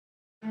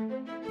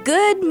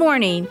Good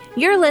morning.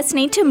 You're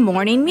listening to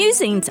Morning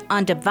Musings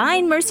on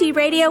Divine Mercy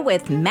Radio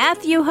with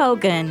Matthew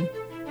Hogan.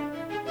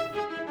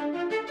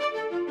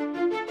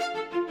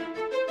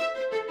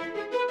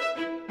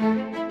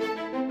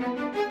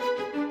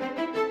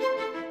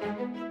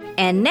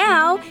 And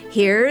now,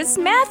 here's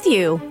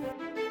Matthew.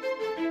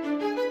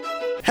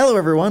 Hello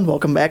everyone,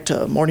 welcome back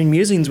to Morning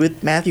Musings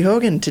with Matthew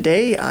Hogan.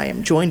 Today I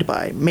am joined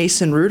by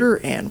Mason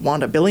Reuter and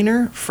Wanda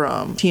Billiner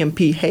from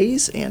TMP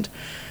Hayes, and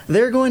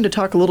they're going to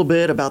talk a little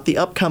bit about the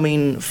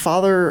upcoming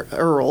Father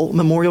Earl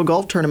Memorial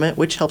Golf Tournament,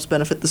 which helps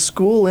benefit the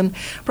school and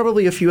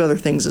probably a few other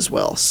things as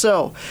well.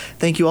 So,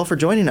 thank you all for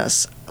joining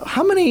us.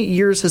 How many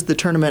years has the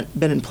tournament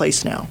been in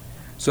place now?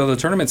 So the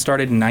tournament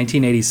started in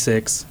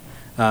 1986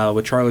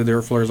 with Charlie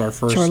Durfler as our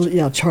first.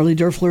 Charlie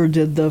Durfler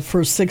did the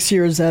first 6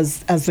 years as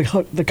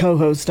the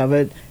co-host of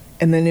it.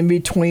 And then in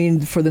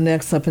between, for the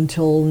next up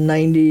until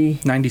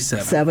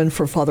 97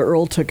 for Father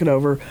Earl took it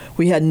over.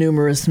 We had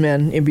numerous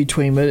men in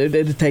between, but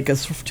it'd take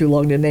us too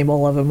long to name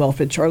all of them off.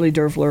 But Charlie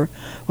Durfler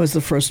was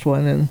the first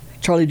one, and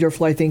Charlie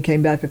Durfler, I think,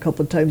 came back a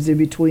couple of times in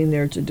between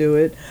there to do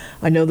it.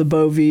 I know the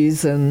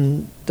Bovies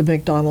and the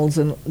McDonalds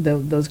and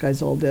those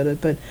guys all did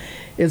it, but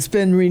it's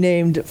been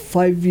renamed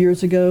 5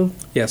 years ago.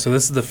 Yeah, so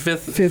this is the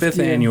fifth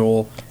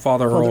annual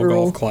Father Earl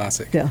Golf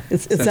Classic. Yeah,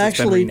 it's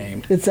actually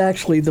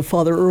the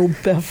Father Earl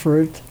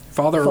Befford.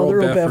 Father Earl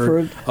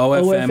Befford,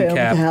 OFM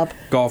Cap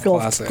Golf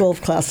Classic.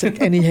 Golf Classic,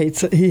 and he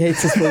hates it. He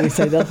hates us when we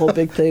say that whole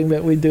big thing,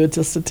 but we do it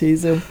just to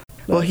tease him.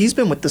 Well, he's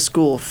been with the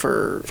school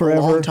for a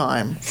long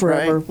time.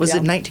 Forever. Right? Was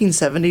it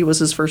 1970 was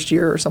his first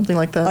year or something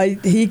like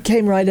that? He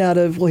came right out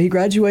of, he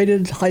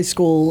graduated high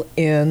school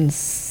in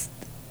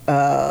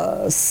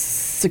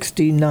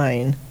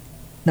 69.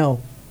 No,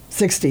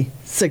 60.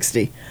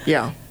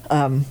 Yeah.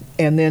 And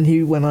then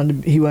he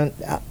went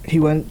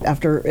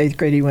after 8th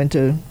grade, he went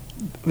to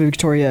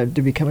Victoria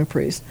to become a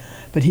priest.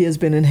 But he has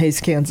been in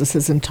Hayes, Kansas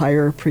his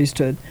entire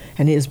priesthood,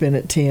 and he has been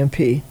at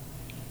TMP.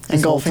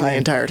 And golfing the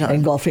entire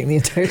time.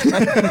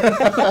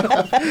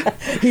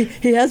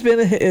 He has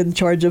been in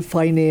charge of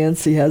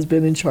finance. He has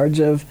been in charge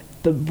of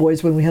the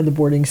boys when we had the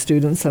boarding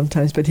students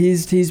sometimes. But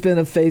he's been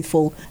a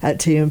faithful at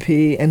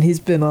TMP, and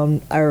he's been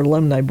on our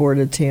alumni board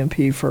at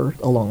TMP for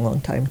a long, long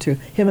time, too.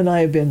 Him and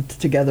I have been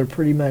together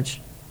pretty much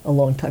a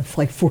long time,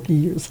 like 40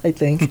 years, I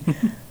think.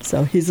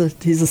 So he's a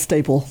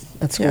staple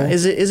at school. Yeah.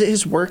 Is it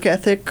his work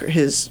ethic,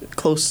 his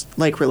close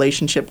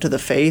relationship to the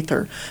faith,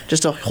 or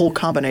just a whole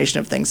combination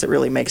of things that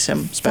really makes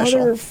him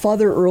special?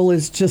 Father Earl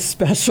is just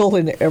special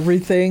in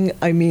everything.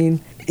 I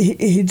mean,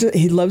 he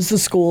loves the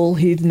school.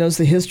 He knows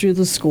the history of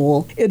the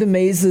school. It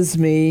amazes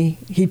me.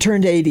 He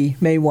turned 80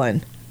 May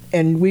 1.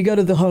 And we go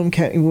to the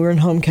we're in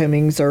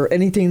homecomings or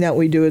anything that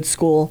we do at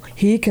school.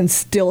 He can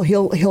still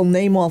he'll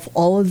name off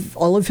all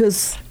of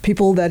his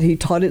people that he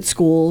taught at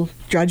school.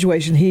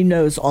 Graduation, he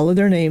knows all of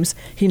their names.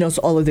 He knows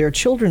all of their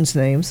children's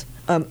names.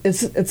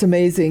 It's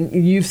amazing.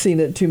 You've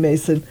seen it too,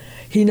 Mason.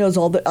 He knows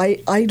all the.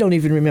 I don't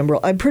even remember.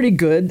 I'm pretty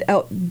good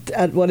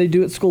at what I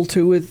do at school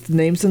too with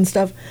names and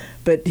stuff,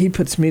 but he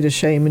puts me to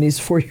shame, and he's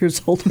 4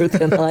 years older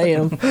than I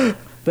am.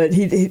 But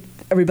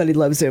everybody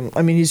loves him.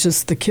 I mean, he's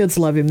just, the kids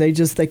love him. They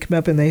come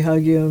up and they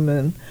hug him,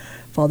 and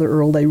Father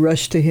Earl, they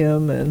rush to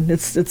him, and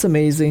it's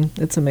amazing.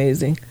 It's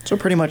amazing. So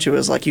pretty much it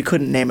was like you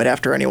couldn't name it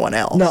after anyone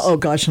else. No, oh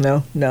gosh,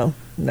 no.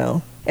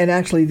 And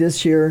actually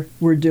this year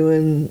we're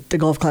doing the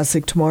Golf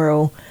Classic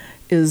tomorrow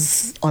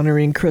is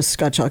honoring Chris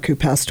Gottschalk, who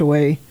passed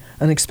away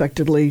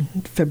unexpectedly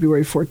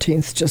February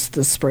 14th, just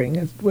this spring.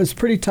 It was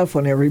pretty tough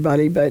on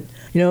everybody, but,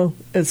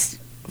 it's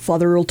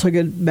Father Earl took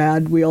it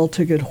bad. We all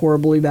took it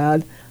horribly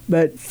bad.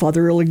 But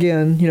Father Earl,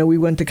 again, we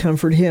went to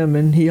comfort him,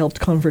 and he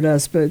helped comfort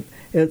us. But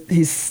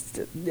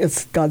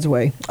it's God's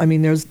way. I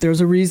mean,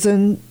 there's a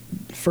reason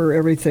for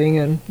everything,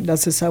 and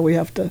that's just how we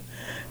have to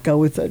go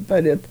with it.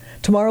 But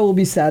tomorrow will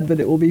be sad,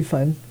 but it will be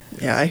fun.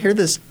 Yeah, I heard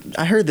this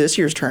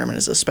year's tournament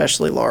is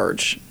especially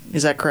large.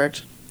 Is that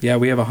correct? Yeah,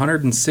 we have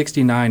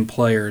 169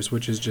 players,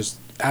 which is just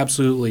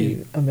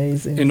absolutely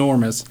amazing,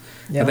 enormous.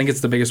 Yeah. I think it's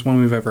the biggest one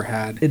we've ever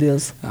had. It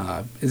is.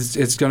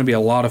 It's going to be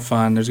a lot of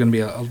fun. There's going to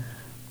be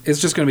it's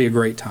just going to be a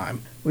great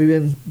time. We've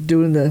been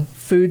doing the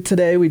food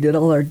today. We did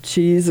all our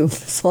cheese and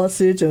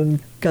sausage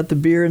and got the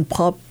beer and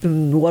pop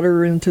and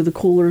water into the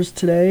coolers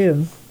today.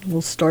 And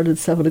we'll start at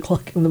 7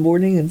 o'clock in the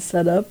morning and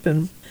set up.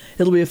 And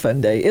it'll be a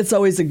fun day. It's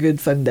always a good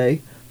fun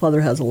day.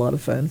 Father has a lot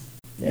of fun.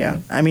 Yeah.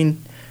 I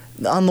mean,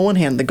 on the one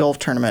hand, the golf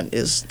tournament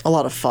is a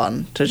lot of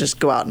fun to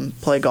just go out and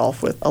play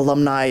golf with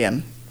alumni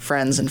and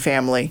friends and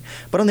family.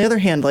 But on the other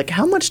hand,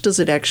 how much does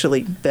it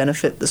actually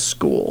benefit the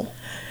school?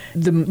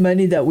 The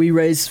money that we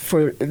raise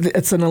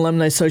it's an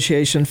alumni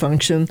association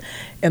function,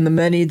 and the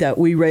money that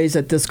we raise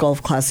at this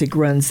Golf Classic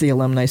runs the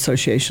alumni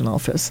association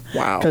office.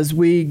 Wow. Because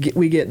we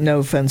get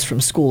no funds from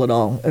school at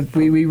all.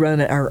 We run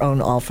our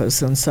own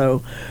office, and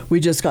so we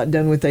just got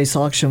done with ACE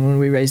auction when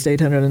we raised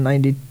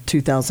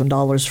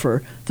 $892,000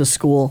 for the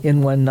school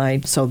in one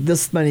night. So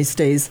this money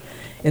stays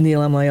in the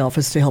alumni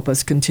office to help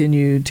us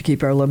continue to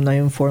keep our alumni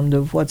informed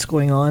of what's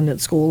going on at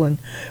school. And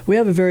we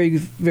have a very,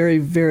 very,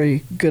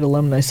 very good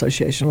alumni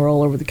association. We're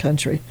all over the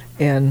country,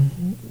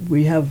 and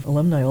we have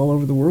alumni all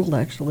over the world,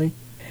 actually.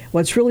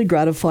 What's really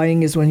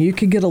gratifying is when you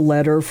can get a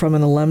letter from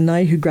an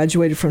alumni who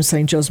graduated from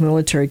St. Joe's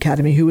Military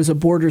Academy who was a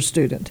border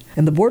student.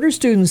 And the border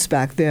students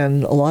back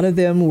then, a lot of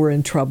them were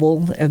in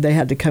trouble and they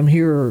had to come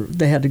here or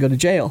they had to go to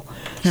jail.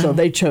 So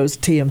they chose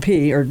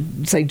TMP or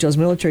St. Joe's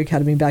Military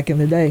Academy back in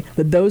the day.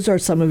 But those are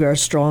some of our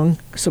strong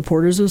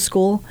supporters of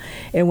school.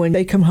 And when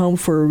they come home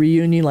for a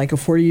reunion, like a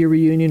 40-year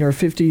reunion or a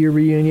 50-year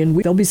reunion,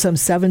 there'll be some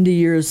 70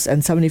 years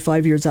and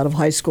 75 years out of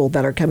high school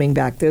that are coming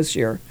back this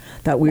year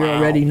that we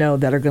already know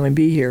that are going to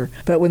be here.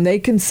 But when they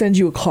can send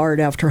you a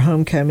card after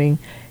homecoming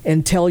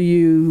and tell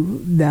you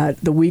that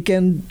the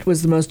weekend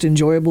was the most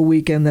enjoyable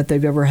weekend that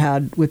they've ever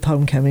had with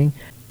homecoming,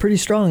 pretty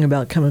strong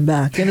about coming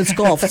back. And it's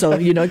golf, so,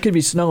 it could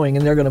be snowing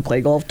and they're going to play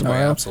golf tomorrow.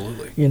 Oh, yeah,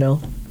 absolutely.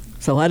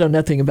 So I know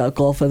nothing about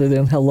golf other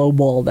than hello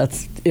ball.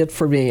 That's it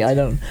for me.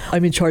 I'm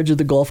in charge of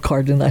the golf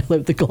cart and I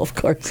live the golf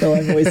cart, so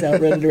I'm always out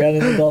running around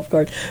in the golf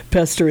cart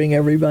pestering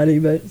everybody.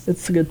 But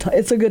it's a good time.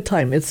 It's a good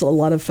time. It's a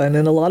lot of fun,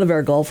 and a lot of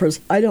our golfers.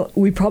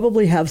 We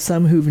probably have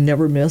some who've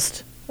never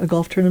missed a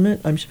golf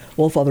tournament.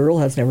 Father Earl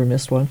has never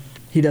missed one.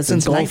 He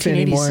doesn't Since golf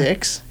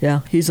 1986?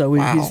 anymore. Yeah, he's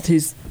always Wow.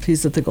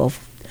 he's at the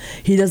golf.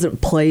 He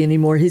doesn't play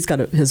anymore. He's got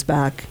his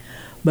back.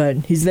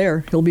 But he's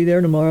there. He'll be there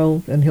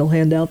tomorrow, and he'll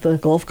hand out the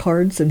golf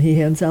cards, and he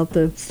hands out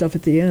the stuff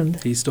at the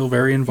end. He's still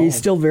very involved. He's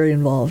still very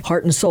involved.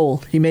 Heart and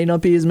soul. He may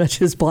not be as much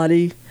his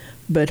body,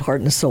 but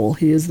heart and soul.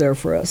 He is there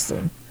for us,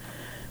 and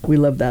we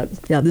love that.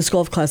 Yeah, this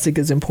golf classic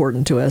is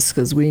important to us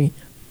because we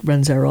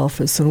runs our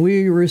office, and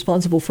we are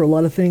responsible for a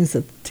lot of things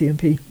at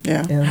TMP.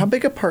 Yeah. And How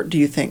big a part do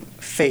you think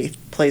faith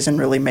plays in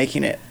really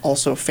making it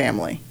also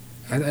family?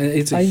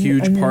 It's a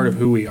huge part of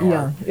who we are.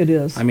 Yeah, it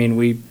is.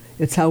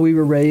 It's how we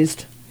were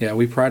raised. Yeah,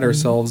 we pride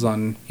ourselves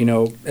on,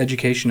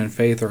 education and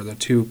faith are the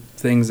two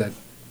things that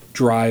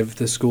drive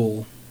the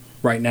school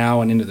right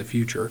now and into the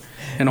future,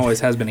 and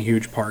always has been a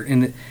huge part.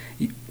 And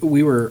I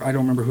don't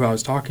remember who I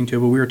was talking to,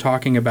 but we were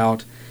talking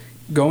about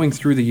going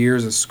through the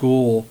years of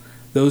school,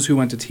 those who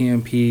went to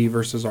TMP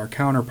versus our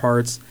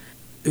counterparts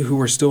who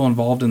were still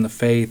involved in the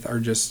faith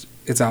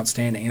it's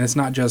outstanding. And it's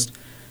not just,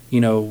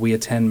 we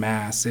attend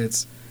Mass.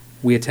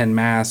 We attend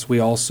Mass. We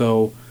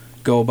also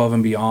go above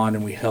and beyond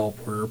and we help.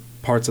 We're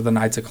parts of the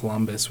Knights of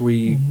Columbus.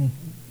 We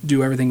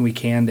do everything we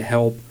can to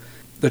help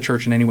the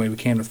church in any way we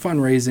can with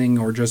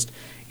fundraising or just,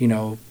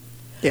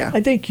 Yeah.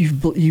 I think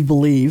you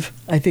believe.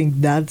 I think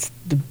that's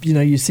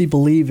you see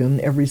believe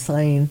in every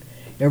sign,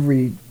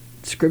 every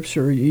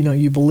scripture.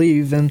 You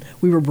believe, and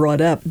we were brought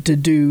up to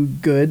do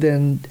good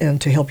and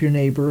to help your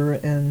neighbor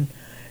and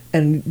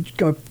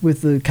go up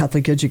with the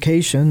Catholic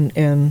education.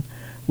 And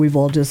we've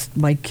all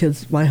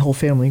my whole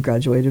family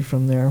graduated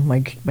from there.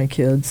 My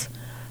kids.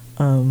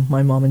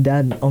 My mom and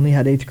dad only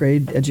had 8th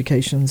grade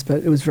educations,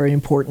 but it was very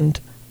important.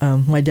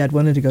 My dad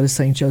wanted to go to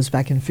St. Joe's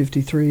back in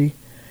 '53,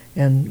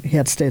 and he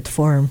had to stay at the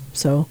farm.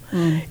 So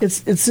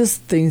it's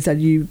just things that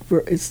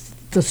it's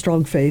the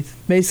strong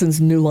faith. Mason's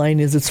new line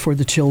is it's for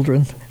the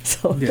children.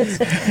 So yes.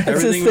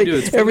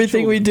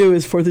 Everything we do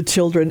is for the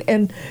children,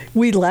 and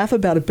we laugh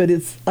about it. But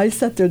I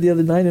sat there the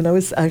other night and I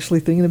was actually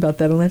thinking about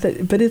that, and I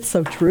thought, but it's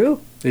so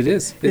true. It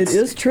is. It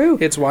is true.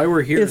 It's why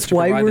we're here. It's to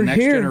why provide we're the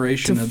next here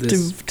generation of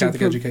this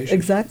Catholic education.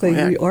 Exactly.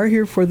 Yeah. We are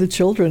here for the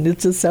children. It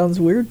just sounds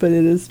weird, but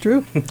it is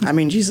true.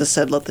 Jesus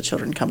said, "Let the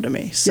children come to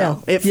me."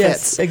 So it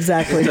yes, fits.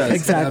 exactly. It does.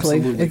 Exactly.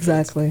 Absolutely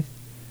Exactly.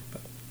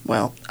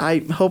 Well,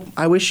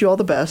 I wish you all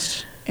the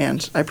best,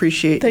 and I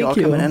appreciate Thank y'all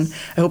you. coming in.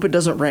 I hope it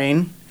doesn't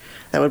rain.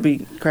 That would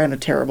be kind of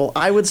terrible.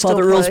 I would still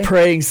Father play. Earl's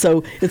praying,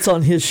 so it's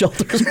on his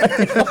shoulders.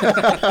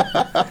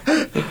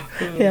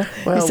 Yeah,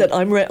 Well- he said,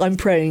 "I'm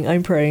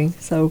praying."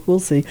 So we'll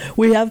see.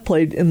 We have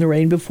played in the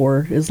rain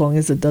before. As long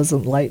as it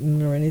doesn't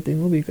lighten or anything,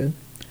 we'll be good.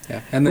 Yeah,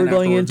 and then We're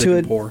going afterwards into they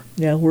it. can pour.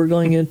 Yeah, we're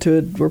going into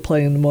it. We're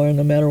playing tomorrow,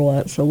 no matter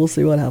what. So we'll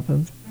see what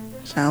happens.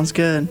 Sounds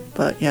good.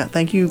 But yeah,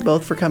 thank you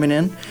both for coming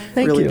in.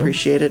 Thank really you.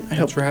 appreciate it. I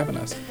Thanks for having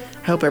us.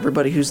 hope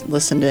everybody who's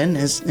listened in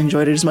has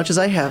enjoyed it as much as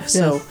I have.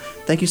 So Yes.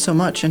 thank you so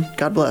much, and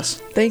God bless.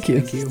 Thank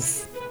you. Thank you.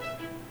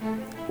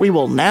 We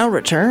will now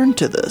return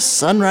to the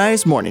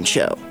Sunrise Morning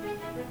Show.